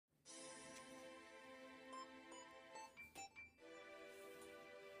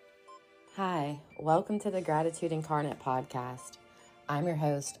Hi, welcome to the Gratitude Incarnate podcast. I'm your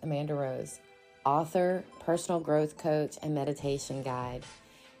host, Amanda Rose, author, personal growth coach, and meditation guide.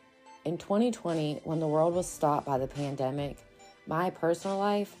 In 2020, when the world was stopped by the pandemic, my personal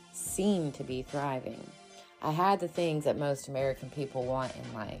life seemed to be thriving. I had the things that most American people want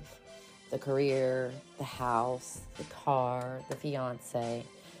in life: the career, the house, the car, the fiance.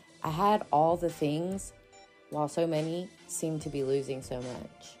 I had all the things, while so many seemed to be losing so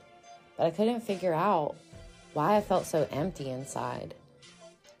much. But I couldn't figure out why I felt so empty inside.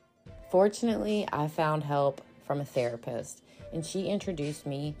 Fortunately, I found help from a therapist, and she introduced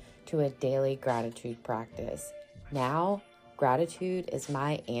me to a daily gratitude practice. Now, gratitude is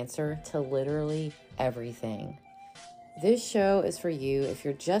my answer to literally everything. This show is for you if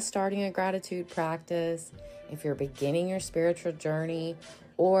you're just starting a gratitude practice, if you're beginning your spiritual journey,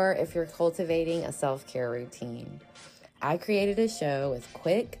 or if you're cultivating a self-care routine. I created a show with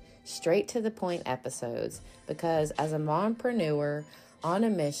quick, straight to the point episodes because as a mompreneur on a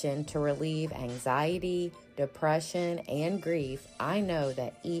mission to relieve anxiety, depression, and grief, I know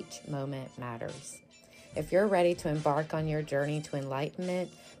that each moment matters. If you're ready to embark on your journey to enlightenment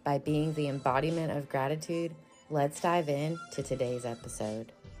by being the embodiment of gratitude, let's dive into today's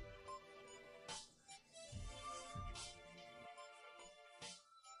episode.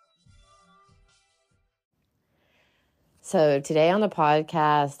 So today on the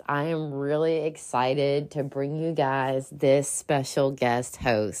podcast, I am really excited to bring you guys this special guest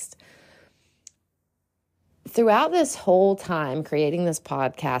host. Throughout this whole time creating this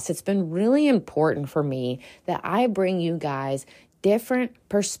podcast, it's been really important for me that I bring you guys different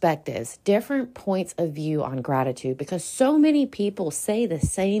perspectives, different points of view on gratitude, because so many people say the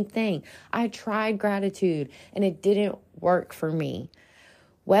same thing. I tried gratitude and it didn't work for me.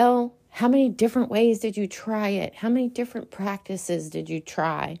 Well, how many different ways did you try it? How many different practices did you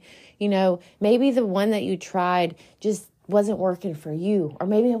try? Maybe the one that you tried just wasn't working for you, or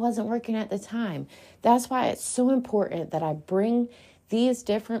maybe it wasn't working at the time. That's why it's so important that I bring these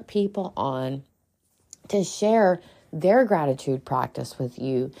different people on to share their gratitude practice with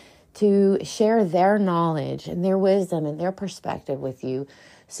you, to share their knowledge and their wisdom and their perspective with you.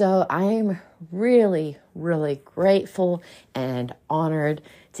 So I am really, really grateful and honored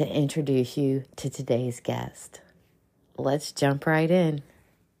to introduce you to today's guest. Let's jump right in.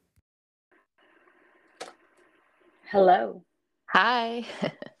 Hello. Hi.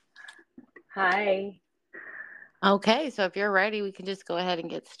 Hi. Okay, so if you're ready, we can just go ahead and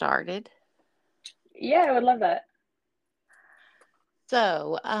get started. Yeah, I would love that.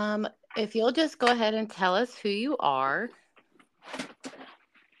 So, if you'll just go ahead and tell us who you are.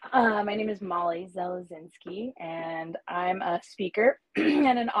 My name is Molly Zielezinski, and I'm a speaker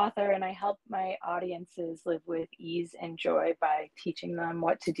and an author, and I help my audiences live with ease and joy by teaching them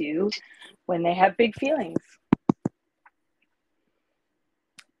what to do when they have big feelings.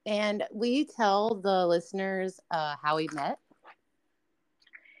 And will you tell the listeners how we met?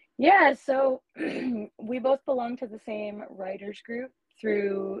 Yeah, so we both belong to the same writers group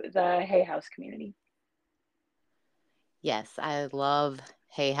through the Hay House community. Yes, I love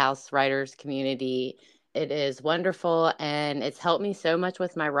Hay House Writers community. It is wonderful, and it's helped me so much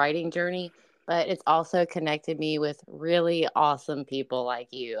with my writing journey, but it's also connected me with really awesome people like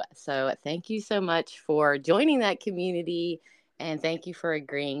you. So thank you so much for joining that community, and thank you for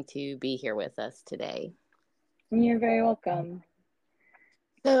agreeing to be here with us today. You're very welcome.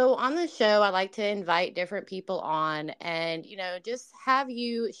 So on the show, I like to invite different people on and, just have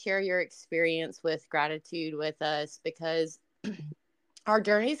you share your experience with gratitude with us, because our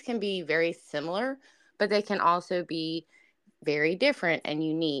journeys can be very similar, but they can also be very different and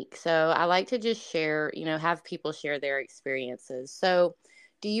unique. So I like to just share, have people share their experiences. So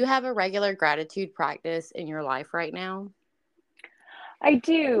do you have a regular gratitude practice in your life right now? I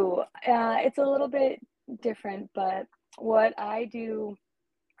do. It's a little bit different, but what I do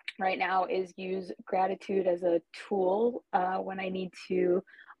right now is use gratitude as a tool when I need to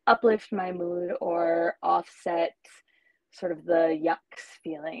uplift my mood or offset sort of the yucks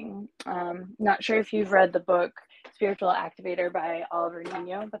feeling. Not sure if you've read the book Spiritual Activator by Oliver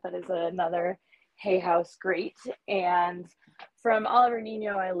Nino, but that is another Hay House great. And from Oliver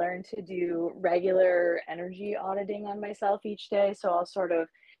Nino, I learned to do regular energy auditing on myself each day. So I'll sort of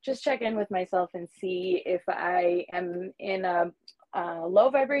just check in with myself and see if I am in a low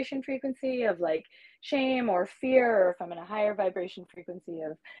vibration frequency of like shame or fear, or if I'm in a higher vibration frequency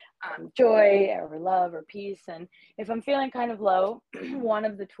of joy or love or peace. And if I'm feeling kind of low, one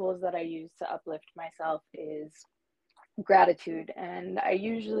of the tools that I use to uplift myself is gratitude. And I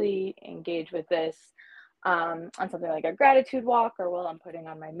usually engage with this on something like a gratitude walk, or while I'm putting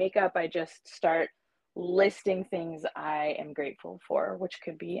on my makeup, I just start listing things I am grateful for, which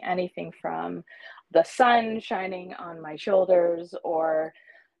could be anything from the sun shining on my shoulders, or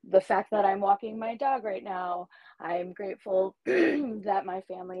the fact that I'm walking my dog right now. I'm grateful that my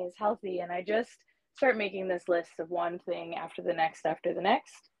family is healthy. And I just start making this list of one thing after the next,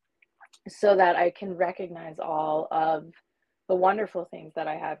 so that I can recognize all of the wonderful things that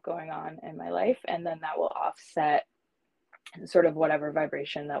I have going on in my life. And then that will offset sort of whatever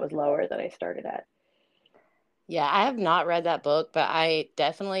vibration that was lower that I started at. Yeah, I have not read that book, but I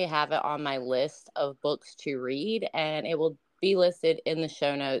definitely have it on my list of books to read, and it will be listed in the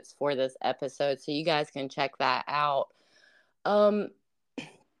show notes for this episode, so you guys can check that out. Um,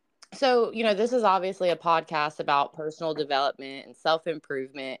 so, this is obviously a podcast about personal development and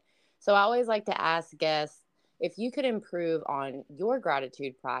self-improvement. So I always like to ask guests, if you could improve on your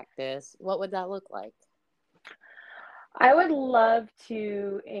gratitude practice, what would that look like? I would love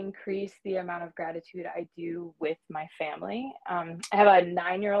to increase the amount of gratitude I do with my family. I have a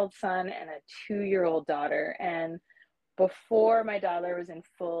 9-year-old son and a 2-year-old daughter. And before my daughter was in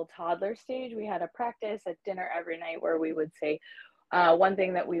full toddler stage, we had a practice at dinner every night where we would say one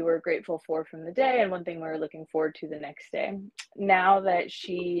thing that we were grateful for from the day and one thing we were looking forward to the next day. Now that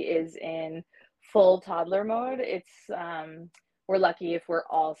she is in full toddler mode, we're lucky if we're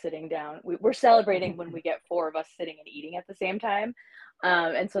all sitting down. We're celebrating when we get 4 of us sitting and eating at the same time.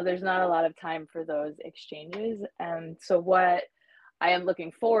 And so there's not a lot of time for those exchanges. And so what I am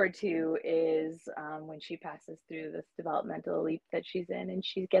looking forward to is when she passes through this developmental leap that she's in, and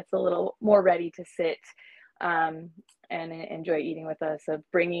she gets a little more ready to sit and enjoy eating with us, of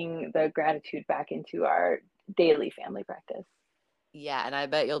bringing the gratitude back into our daily family practice. Yeah, and I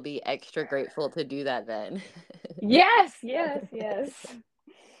bet you'll be extra grateful to do that then. Yes, yes, yes.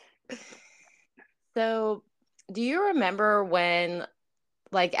 So, do you remember when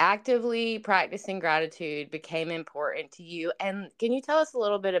actively practicing gratitude became important to you? And can you tell us a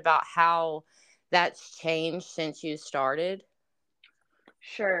little bit about how that's changed since you started?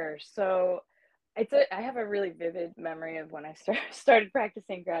 Sure. So I have a really vivid memory of when I started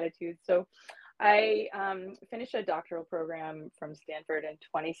practicing gratitude. So I finished a doctoral program from Stanford in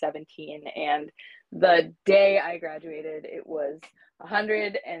 2017, and the day I graduated, it was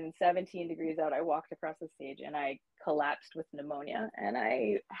 117 degrees out. I walked across the stage and I collapsed with pneumonia, and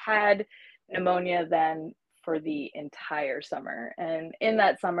I had pneumonia then for the entire summer. And in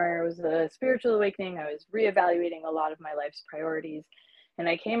that summer, it was a spiritual awakening. I was reevaluating a lot of my life's priorities, and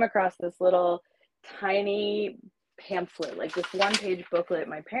I came across this little tiny pamphlet, like this one-page booklet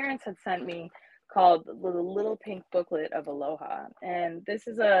my parents had sent me, called the Little Pink Booklet of Aloha. And this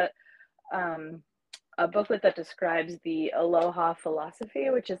is a booklet that describes the Aloha philosophy,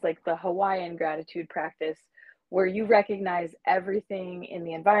 which is like the Hawaiian gratitude practice, where you recognize everything in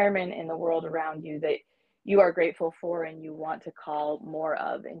the environment, in the world around you, that you are grateful for and you want to call more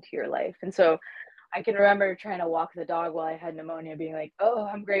of into your life. And so I can remember trying to walk the dog while I had pneumonia, being like, oh,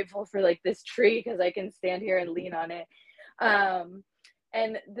 I'm grateful for like this tree because I can stand here and lean on it.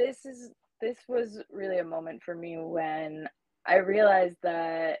 And this was really a moment for me when I realized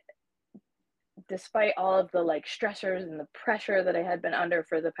that despite all of the like stressors and the pressure that I had been under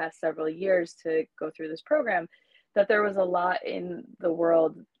for the past several years to go through this program, that there was a lot in the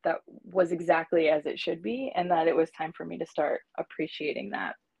world that was exactly as it should be, and that it was time for me to start appreciating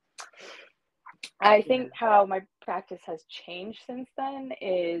that. I Yeah. think how my practice has changed since then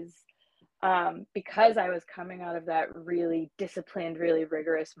is because I was coming out of that really disciplined, really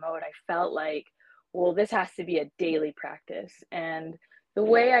rigorous mode. I felt like, well, this has to be a daily practice. And the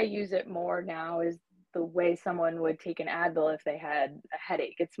way I use it more now is the way someone would take an Advil if they had a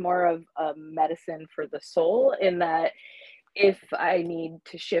headache. It's more of a medicine for the soul, in that if I need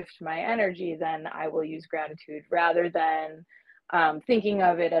to shift my energy, then I will use gratitude, rather than thinking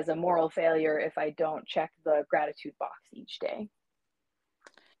of it as a moral failure if I don't check the gratitude box each day.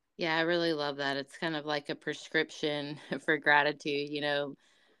 Yeah, I really love that. It's kind of like a prescription for gratitude,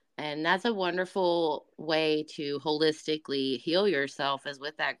 and that's a wonderful way to holistically heal yourself, is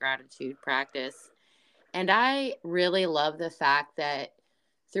with that gratitude practice. And I really love the fact that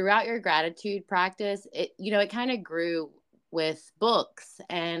throughout your gratitude practice, it kind of grew with books.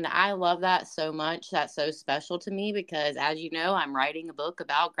 And I love that so much. That's so special to me because, as you know, I'm writing a book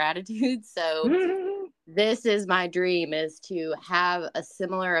about gratitude. So this is my dream, is to have a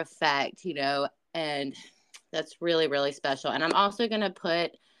similar effect, and that's really, really special. And I'm also going to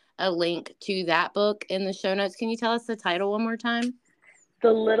put a link to that book in the show notes. Can you tell us the title one more time?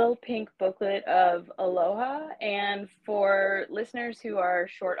 the little pink booklet of Aloha. And for listeners who are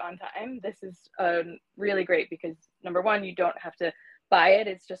short on time, this is really great because number one, you don't have to buy it.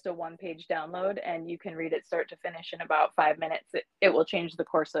 It's just a one-page download and you can read it start to finish in about 5 minutes. It will change the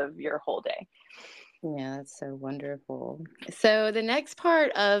course of your whole day. Yeah, that's so wonderful. So the next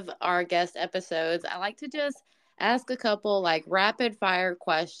part of our guest episodes, I like to just ask a couple like rapid fire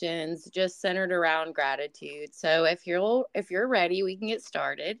questions just centered around gratitude. So if you're ready, we can get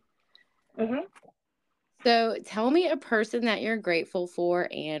started. Mm-hmm. So tell me a person that you're grateful for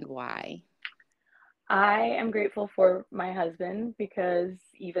and why. I am grateful for my husband because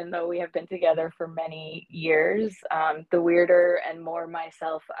even though we have been together for many years, the weirder and more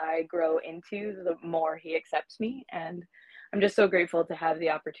myself I grow into, the more he accepts me. And I'm just so grateful to have the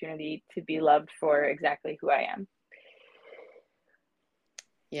opportunity to be loved for exactly who I am.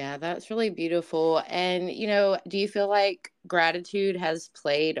 Yeah, that's really beautiful. And, do you feel like gratitude has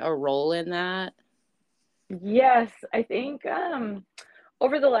played a role in that? Yes, I think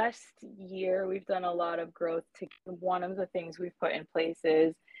over the last year, we've done a lot of growth. One of the things we've put in place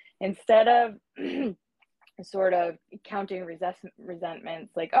is instead of sort of counting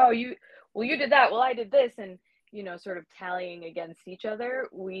resentments like, oh, you did that, well, I did this, and sort of tallying against each other,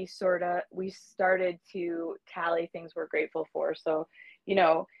 we started to tally things we're grateful for. So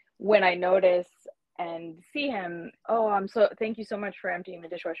when I notice and see him, oh, thank you so much for emptying the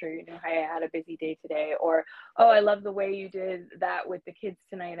dishwasher, I had a busy day today, or oh, I love the way you did that with the kids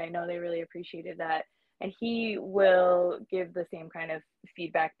tonight, I know they really appreciated that, and he will give the same kind of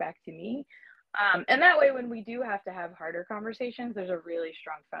feedback back to me. And that way, when we do have to have harder conversations, there's a really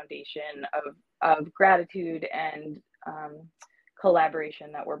strong foundation of gratitude and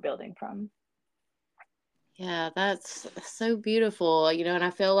collaboration that we're building from. Yeah, that's so beautiful. And I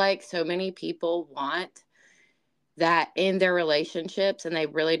feel like so many people want that in their relationships and they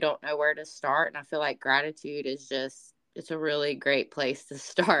really don't know where to start. And I feel like gratitude is it's a really great place to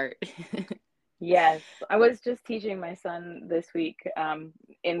start. Yes, I was just teaching my son this week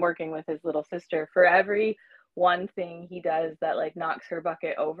in working with his little sister. For every one thing he does that like knocks her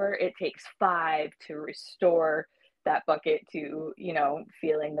bucket over, it takes five to restore that bucket to,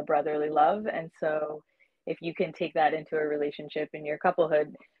 feeling the brotherly love. And so if you can take that into a relationship in your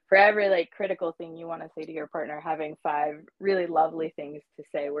couplehood, for every like critical thing you want to say to your partner, having five really lovely things to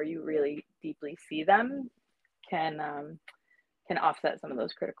say where you really deeply see them can offset some of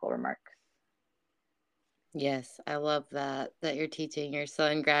those critical remarks. Yes, I love that you're teaching your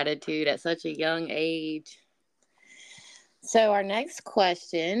son gratitude at such a young age. So our next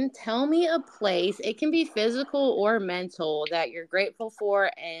question, tell me a place, it can be physical or mental, that you're grateful for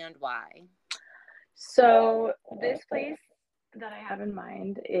and why. So this place that I have in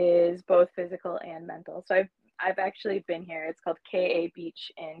mind is both physical and mental. So I've actually been here. It's called Ka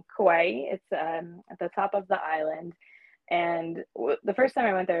Beach in Kauai. It's at the top of the island, and the first time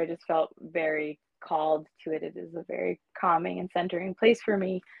I went there, I just felt very called to it. It is a very calming and centering place for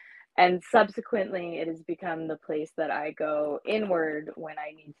me. And subsequently, it has become the place that I go inward when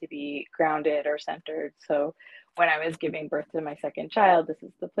I need to be grounded or centered. So, when I was giving birth to my second child, this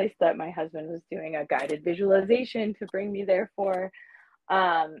is the place that my husband was doing a guided visualization to bring me there for.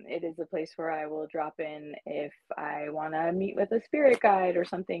 It is a place where I will drop in if I want to meet with a spirit guide or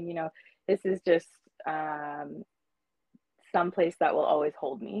something. This is just some place that will always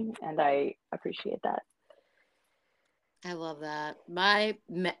hold me, and I appreciate that. I love that.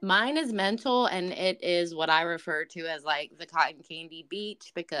 Mine is mental, and it is what I refer to as like the cotton candy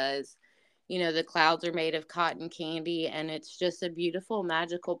beach because, the clouds are made of cotton candy, and it's just a beautiful,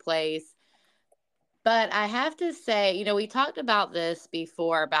 magical place. But I have to say, we talked about this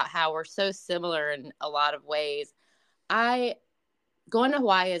before about how we're so similar in a lot of ways. I Going to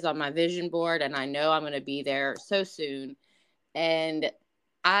Hawaii is on my vision board, and I know I'm going to be there so soon. And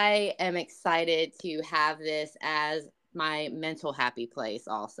I am excited to have this as my mental happy place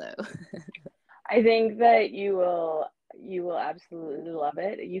also. I think that you will absolutely love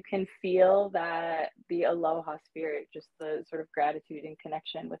it. You can feel that the aloha spirit, just the sort of gratitude and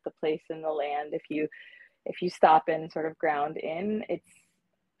connection with the place and the land. If you stop and sort of ground in,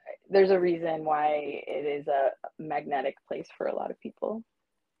 there's a reason why it is a magnetic place for a lot of people.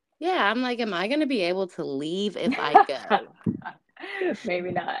 Yeah, I'm like, am I going to be able to leave if I go?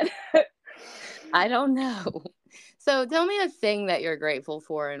 Maybe not. I don't know. So tell me a thing that you're grateful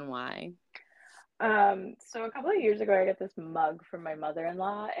for and why. So a couple of years ago, I got this mug from my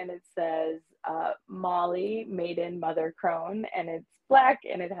mother-in-law, and it says Molly, Maiden Mother Crone, and it's black,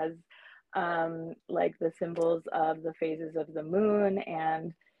 and it has like the symbols of the phases of the moon,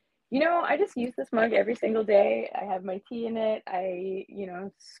 and I just use this mug every single day. I have my tea in it. I,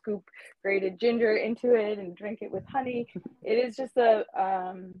 scoop grated ginger into it and drink it with honey. It is just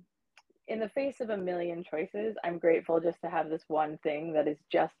in the face of a million choices, I'm grateful just to have this one thing that is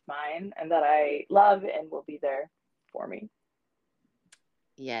just mine and that I love and will be there for me.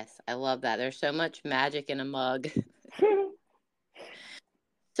 Yes, I love that. There's so much magic in a mug.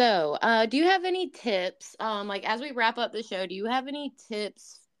 So, do you have any tips? Like as we wrap up the show, do you have any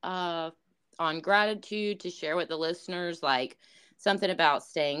tips on gratitude to share with the listeners? Like something about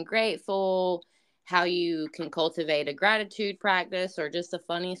staying grateful, how you can cultivate a gratitude practice, or just a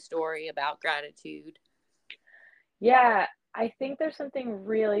funny story about gratitude? Yeah, I think there's something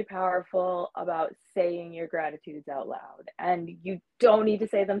really powerful about saying your gratitudes out loud. And you don't need to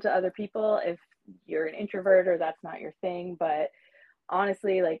say them to other people if you're an introvert or that's not your thing. But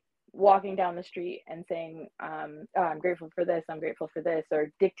honestly, like walking down the street and saying, oh, I'm grateful for this, I'm grateful for this,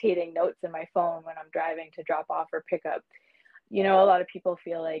 or dictating notes in my phone when I'm driving to drop off or pick up. A lot of people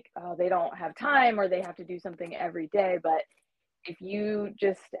feel like, oh, they don't have time or they have to do something every day. But if you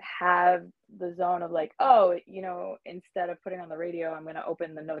just have the zone of like, oh, instead of putting on the radio, I'm going to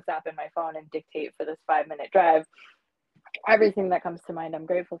open the notes app in my phone and dictate for this 5-minute drive, everything that comes to mind, I'm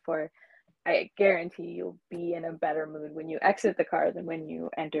grateful for. I guarantee you'll be in a better mood when you exit the car than when you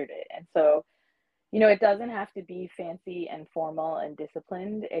entered it. And so, it doesn't have to be fancy and formal and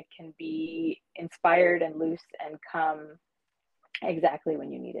disciplined. It can be inspired and loose and come exactly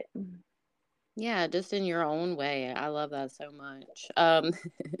when you need it. Yeah, just in your own way. I love that so much.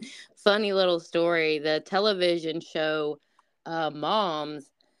 Funny little story. The television show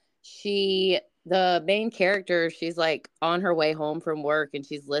Moms, the main character, she's like on her way home from work and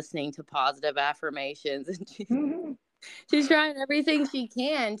she's listening to positive affirmations and she's trying everything she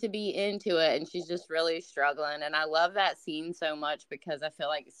can to be into it and she's just really struggling. And I love that scene so much because I feel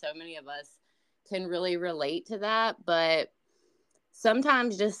like so many of us can really relate to that, but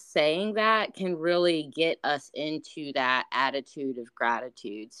sometimes just saying that can really get us into that attitude of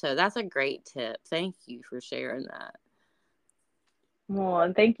gratitude. So that's a great tip. Thank you for sharing that. Well,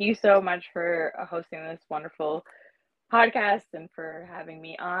 and thank you so much for hosting this wonderful podcast and for having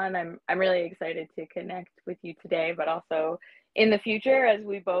me on. I'm really excited to connect with you today, but also in the future as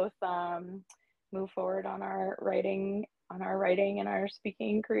we both move forward on our writing and our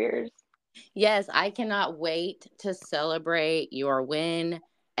speaking careers. Yes, I cannot wait to celebrate your win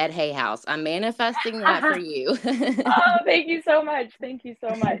at Hay House. I'm manifesting that for you. Oh, thank you so much. Thank you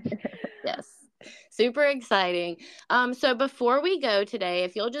so much. Yes. Super exciting. So before we go today,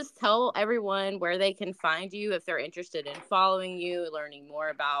 if you'll just tell everyone where they can find you if they're interested in following you, learning more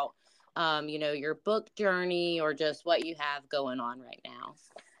about your book journey or just what you have going on right now.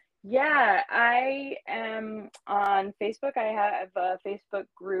 Yeah, I am on Facebook. I have a Facebook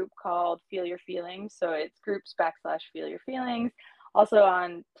group called Feel Your Feelings. So it's groups/Feel Your Feelings. Also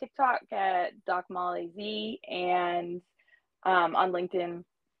on TikTok at Doc Molly Z and on LinkedIn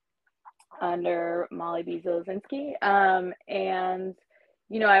under Molly B. Zielezinski. And,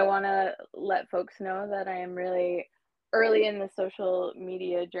 I want to let folks know that I am really early in the social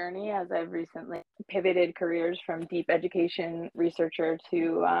media journey as I've recently pivoted careers from deep education researcher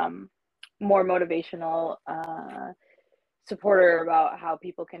to more motivational supporter about how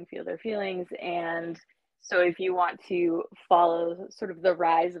people can feel their feelings. And so if you want to follow sort of the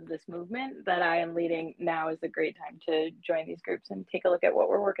rise of this movement that I am leading, now is a great time to join these groups and take a look at what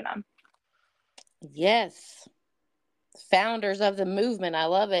we're working on. Yes. Founders of the movement. I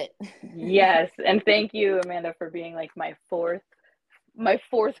love it. Yes. And thank you, Amanda, for being like my fourth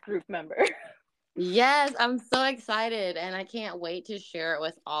group member. Yes, I'm so excited and I can't wait to share it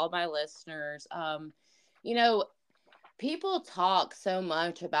with all my listeners. You know, people talk so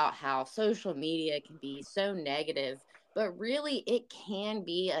much about how social media can be so negative, but really it can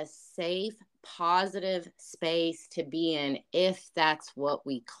be a safe, positive space to be in if that's what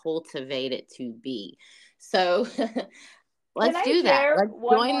we cultivate it to be. So let's do that. Let's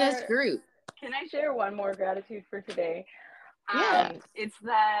join this group. Can I share one more gratitude for today? Yeah. It's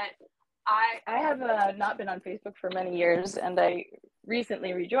that I have not been on Facebook for many years, and I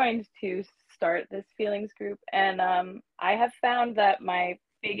recently rejoined to start this feelings group. And I have found that my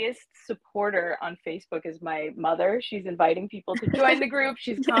biggest supporter on Facebook is my mother. She's inviting people to join the group.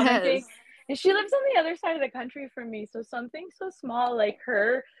 She's commenting, Yes. and she lives on the other side of the country from me. So something so small like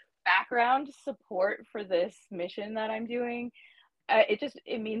her background support for this mission that I'm doing,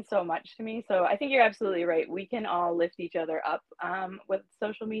 it means so much to me. So I think you're absolutely right. We can all lift each other up with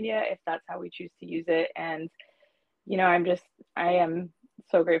social media if that's how we choose to use it. And I am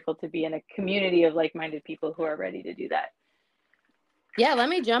so grateful to be in a community of like-minded people who are ready to do that. Yeah, let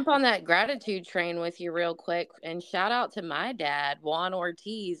me jump on that gratitude train with you real quick and shout out to my dad, Juan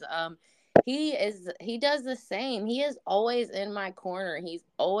Ortiz. He does the same. He is always in my corner. He's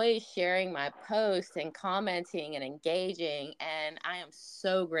always sharing my posts and commenting and engaging, and I am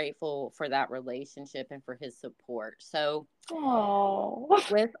so grateful for that relationship and for his support. So, Oh,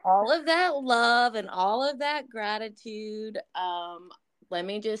 with all of that love and all of that gratitude, let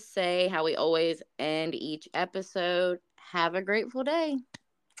me just say how we always end each episode. Have a grateful day.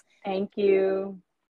 thank you.